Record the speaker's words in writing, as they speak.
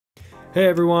Hey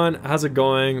everyone, how's it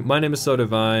going? My name is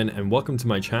Sodhivine and welcome to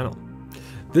my channel.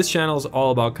 This channel is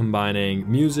all about combining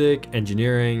music,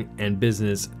 engineering, and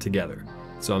business together.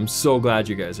 So I'm so glad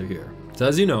you guys are here. So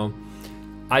as you know,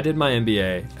 I did my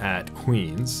MBA at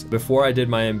Queen's. Before I did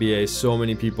my MBA, so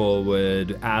many people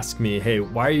would ask me, hey,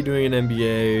 why are you doing an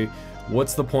MBA?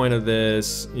 What's the point of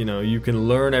this? You know, you can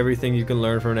learn everything you can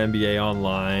learn from an MBA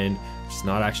online, which is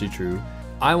not actually true.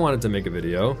 I wanted to make a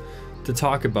video to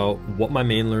talk about what my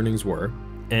main learnings were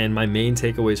and my main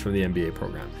takeaways from the MBA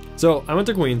program. So I went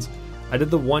to Queen's, I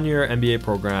did the 1-year MBA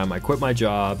program, I quit my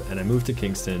job and I moved to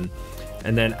Kingston.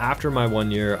 And then after my 1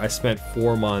 year, I spent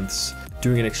 4 months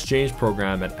doing an exchange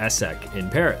program at ESSEC in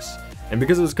Paris. And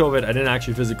because it was COVID, I didn't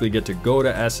actually physically get to go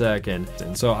to ESSEC.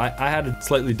 And so I had a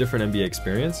slightly different MBA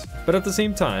experience, but at the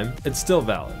same time, it's still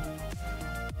valid.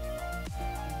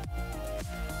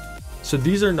 So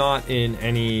these are not in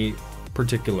any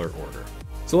particular order.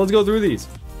 So let's go through these.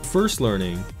 First,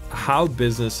 learning how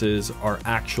businesses are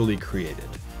actually created.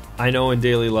 I know in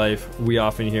daily life, we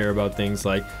often hear about things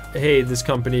like, hey, this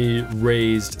company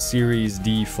raised Series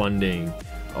D funding,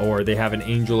 or they have an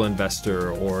angel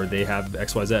investor, or they have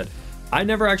XYZ. I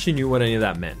never actually knew what any of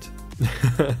that meant.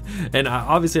 And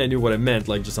obviously I knew what it meant,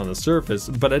 like just on the surface,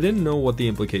 but I didn't know what the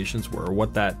implications were,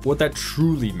 what that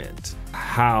truly meant,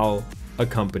 how a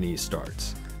company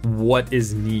starts, what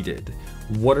is needed,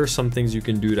 what are some things you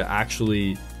can do to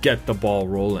actually get the ball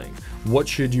rolling, what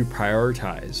should you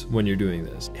prioritize when you're doing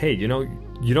this. Hey, you know,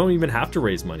 you don't even have to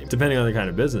raise money depending on the kind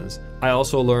of business. I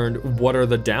also learned what are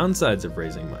the downsides of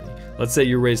raising money. Let's say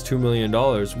you raise $2 million.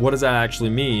 What does that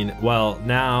actually mean? Well,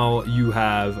 now you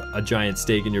have a giant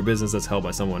stake in your business that's held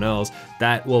by someone else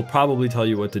that will probably tell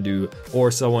you what to do,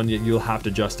 or someone you'll have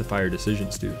to justify your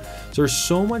decisions to. So there's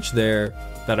so much there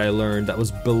that I learned that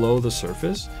was below the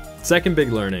surface. Second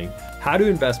big learning, how do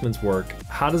investments work?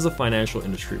 How does the financial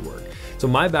industry work? So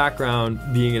my background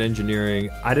being in engineering,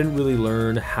 I didn't really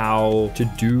learn how to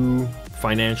do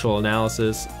financial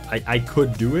analysis. I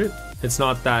could do it. It's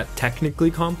not that technically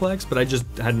complex, but I just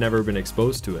had never been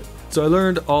exposed to it. So I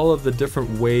learned all of the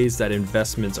different ways that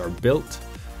investments are built.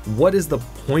 What is the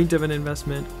point of an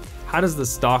investment? How does the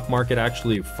stock market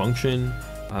actually function?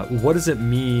 What does it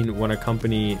mean when a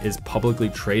company is publicly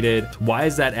traded? Why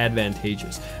is that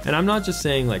advantageous? And I'm not just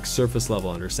saying like surface level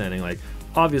understanding, like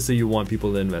obviously you want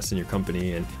people to invest in your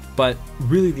company, but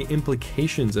really the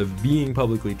implications of being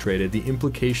publicly traded, the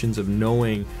implications of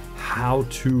knowing how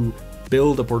to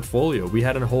build a portfolio. We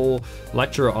had a whole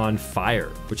lecture on FIRE,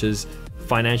 which is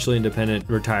financially independent,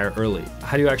 retire early.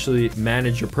 How do you actually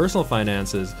manage your personal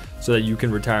finances so that you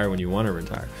can retire when you want to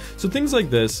retire? So things like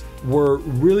this were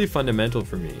really fundamental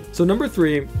for me. So number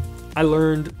 3, I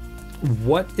learned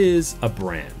what is a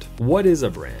brand? What is a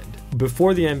brand?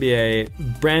 Before the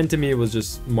MBA, brand to me was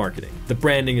just marketing. The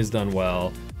branding is done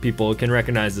well. People can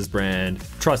recognize this brand,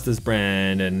 trust this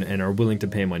brand, and are willing to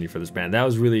pay money for this brand. That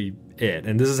was really it.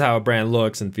 And this is how a brand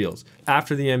looks and feels.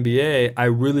 After the MBA, I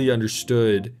really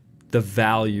understood the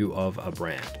value of a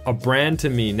brand. A brand to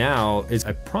me now is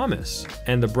a promise,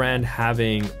 and the brand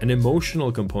having an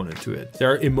emotional component to it. There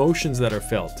are emotions that are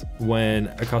felt when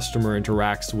a customer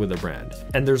interacts with a brand.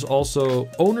 And there's also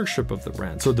ownership of the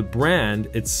brand. So the brand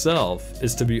itself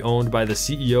is to be owned by the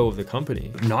CEO of the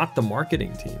company, not the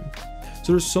marketing team.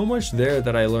 So there's so much there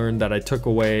that I learned that I took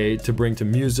away to bring to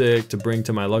music, to bring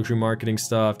to my luxury marketing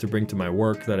stuff, to bring to my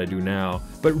work that I do now.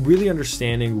 But really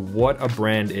understanding what a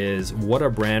brand is, what a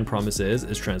brand promise is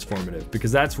transformative,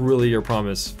 because that's really your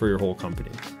promise for your whole company.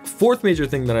 Fourth major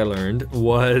thing that I learned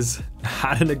was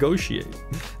how to negotiate.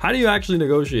 How do you actually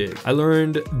negotiate? I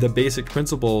learned the basic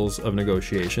principles of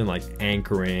negotiation, like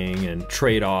anchoring and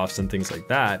trade-offs and things like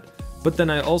that. But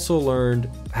then I also learned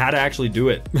how to actually do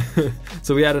it.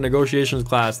 So we had a negotiations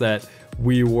class that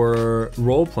we were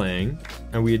role playing,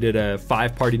 and we did a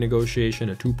 5-party negotiation,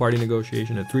 a 2-party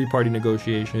negotiation, a 3-party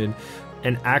negotiation,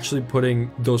 and actually putting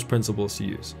those principles to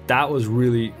use. That was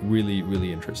really, really,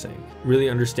 really interesting. Really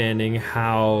understanding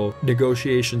how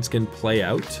negotiations can play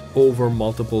out over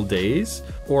multiple days,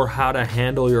 or how to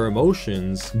handle your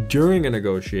emotions during a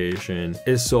negotiation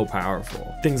is so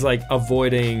powerful. Things like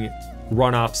avoiding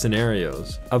runoff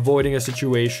scenarios, avoiding a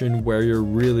situation where you're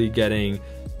really getting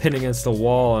pinned against the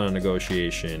wall on a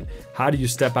negotiation. How do you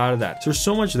step out of that? So there's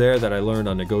so much there that I learned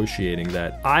on negotiating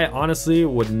that I honestly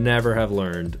would never have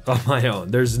learned on my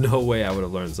own. There's no way I would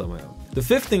have learned this on my own. The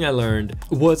 5th thing I learned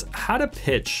was how to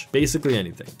pitch basically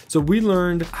anything. So we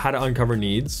learned how to uncover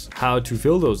needs, how to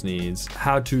fill those needs,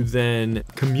 how to then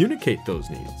communicate those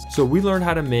needs. So we learned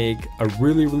how to make a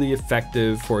really, really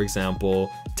effective, for example,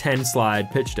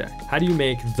 10-slide pitch deck? How do you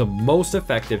make the most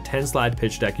effective 10-slide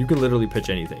pitch deck? You can literally pitch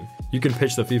anything. You can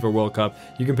pitch the FIFA World Cup,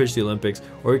 you can pitch the Olympics,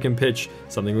 or you can pitch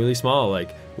something really small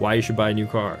like why you should buy a new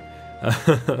car.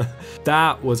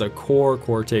 That was a core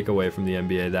takeaway from the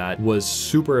MBA that was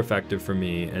super effective for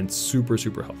me and super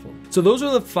helpful. So those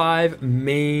are the 5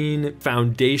 main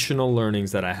foundational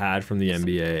learnings that I had from the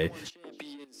MBA.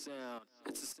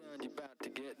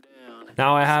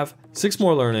 Now I have 6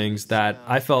 more learnings that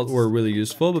I felt were really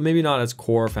useful, but maybe not as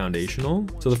core foundational.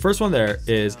 So the first one there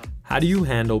is, how do you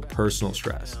handle personal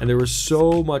stress? And there was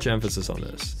so much emphasis on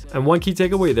this. And one key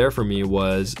takeaway there for me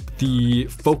was the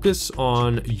focus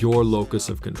on your locus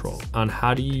of control, on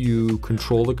how do you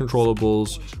control the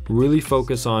controllables, really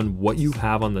focus on what you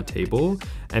have on the table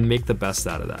and make the best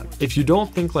out of that. If you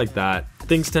don't think like that,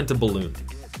 things tend to balloon.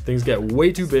 Things get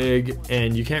way too big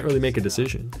and you can't really make a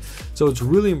decision. So it's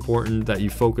really important that you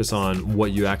focus on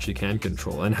what you actually can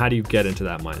control and how do you get into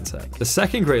that mindset. The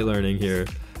second great learning here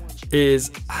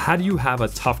is, how do you have a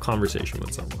tough conversation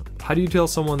with someone? How do you tell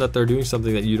someone that they're doing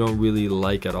something that you don't really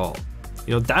like at all?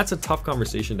 You know, that's a tough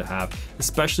conversation to have,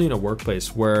 especially in a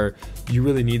workplace where you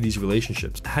really need these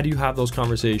relationships. How do you have those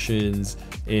conversations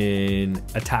in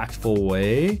a tactful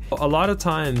way? A lot of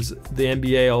times, the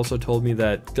MBA also told me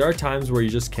that there are times where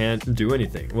you just can't do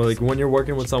anything. Well, like when you're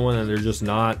working with someone and they're just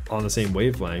not on the same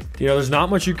wavelength, you know, there's not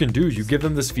much you can do. You give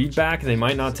them this feedback, they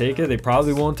might not take it. They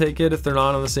probably won't take it if they're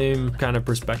not on the same kind of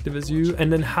perspective as you.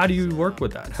 And then how do you work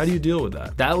with that? How do you deal with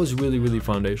that? That was really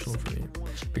foundational for me,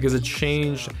 because it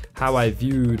changed how I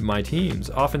viewed my teams.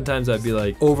 Oftentimes I'd be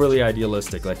like overly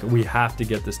idealistic, like we have to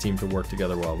get this team to work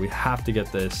together well, we have to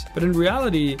get this. But in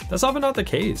reality, that's often not the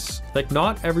case. Like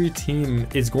not every team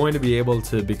is going to be able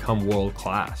to become world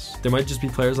class. There might just be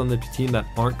players on the team that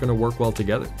aren't going to work well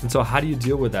together. And so how do you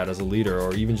deal with that as a leader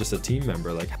or even just a team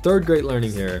member? Like, third great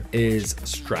learning here is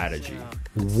strategy.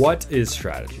 What is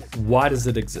strategy? Why does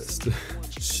it exist?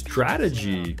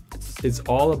 Strategy is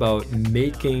all about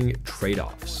making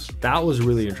trade-offs. That was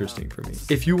really interesting for me.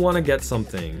 If you want to get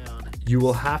something, you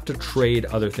will have to trade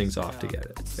other things off to get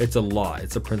it. It's a law,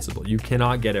 it's a principle. You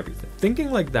cannot get everything. Thinking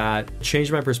like that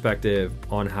changed my perspective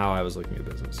on how I was looking at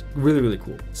business. Really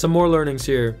cool. Some more learnings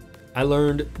here. I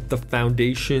learned the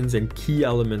foundations and key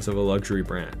elements of a luxury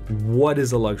brand. What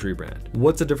is a luxury brand?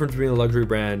 What's the difference between a luxury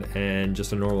brand and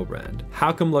just a normal brand?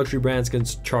 How come luxury brands can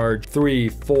charge 3,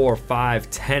 4, 5,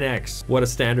 10x what a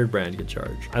standard brand can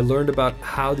charge? I learned about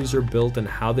how these are built and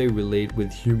how they relate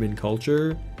with human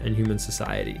culture and human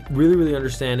society. Really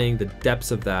understanding the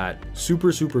depths of that.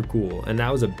 Super cool. And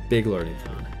that was a big learning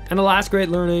for me. And the last great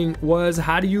learning was,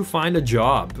 how do you find a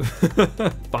job?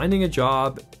 Finding a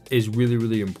job is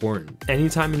really important.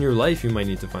 Anytime in your life, you might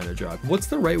need to find a job. What's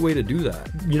the right way to do that?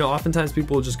 You know, oftentimes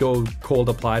people just go cold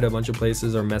apply to a bunch of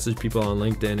places or message people on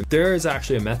LinkedIn. There is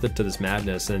actually a method to this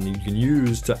madness and you can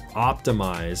use to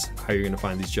optimize how you're gonna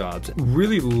find these jobs.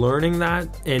 Really learning that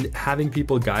and having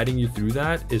people guiding you through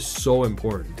that is so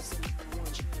important.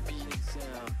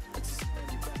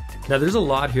 Now there's a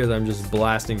lot here that I'm just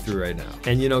blasting through right now.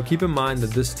 And you know, keep in mind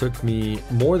that this took me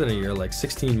more than a year, like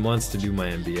 16 months to do my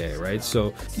MBA, right?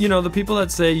 So, you know, the people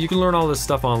that say you can learn all this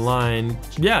stuff online,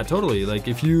 yeah, totally. Like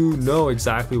if you know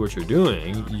exactly what you're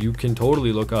doing, you can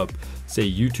totally look up, say,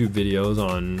 YouTube videos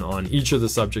on each of the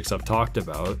subjects I've talked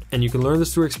about. And you can learn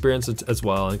this through experience as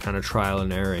well and kind of trial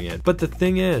and erroring it. But the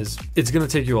thing is, it's gonna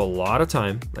take you a lot of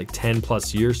time, like 10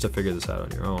 plus years to figure this out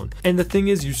on your own. And the thing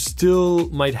is, you still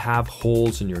might have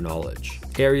holes in your knowledge.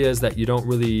 Areas that you don't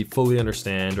really fully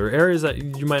understand or areas that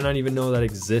you might not even know that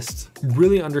exist.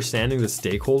 Really understanding the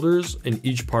stakeholders in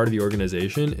each part of the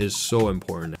organization is so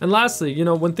important. And lastly, you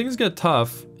know, when things get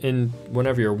tough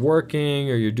whenever you're working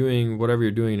or you're doing whatever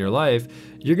you're doing in your life,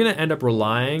 you're gonna end up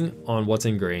relying on what's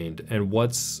ingrained and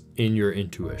what's in your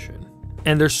intuition.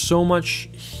 And there's so much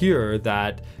here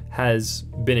that has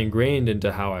been ingrained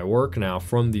into how I work now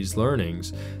from these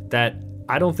learnings that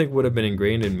I don't think would have been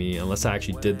ingrained in me unless I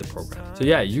actually did the program. So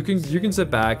yeah, you can sit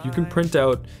back, you can print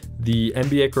out the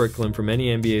MBA curriculum from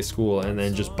any MBA school and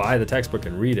then just buy the textbook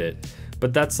and read it.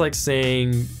 But that's like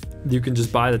saying you can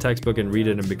just buy the textbook and read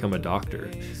it and become a doctor,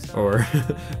 or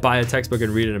buy a textbook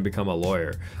and read it and become a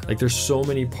lawyer. Like there's so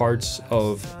many parts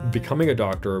of becoming a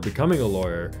doctor or becoming a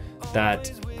lawyer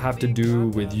that have to do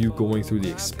with you going through the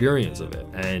experience of it,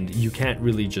 and you can't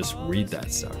really just read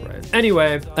that stuff, right?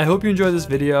 Anyway, I hope you enjoyed this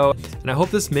video, and I hope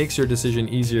this makes your decision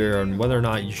easier on whether or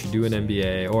not you should do an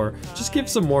MBA, or just give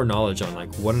some more knowledge on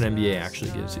like what an MBA actually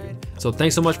gives you. So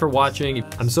thanks so much for watching.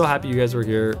 I'm so happy you guys were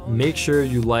here. Make sure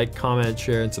you like, comment,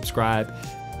 share, and subscribe,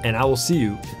 and I will see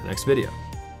you in the next video.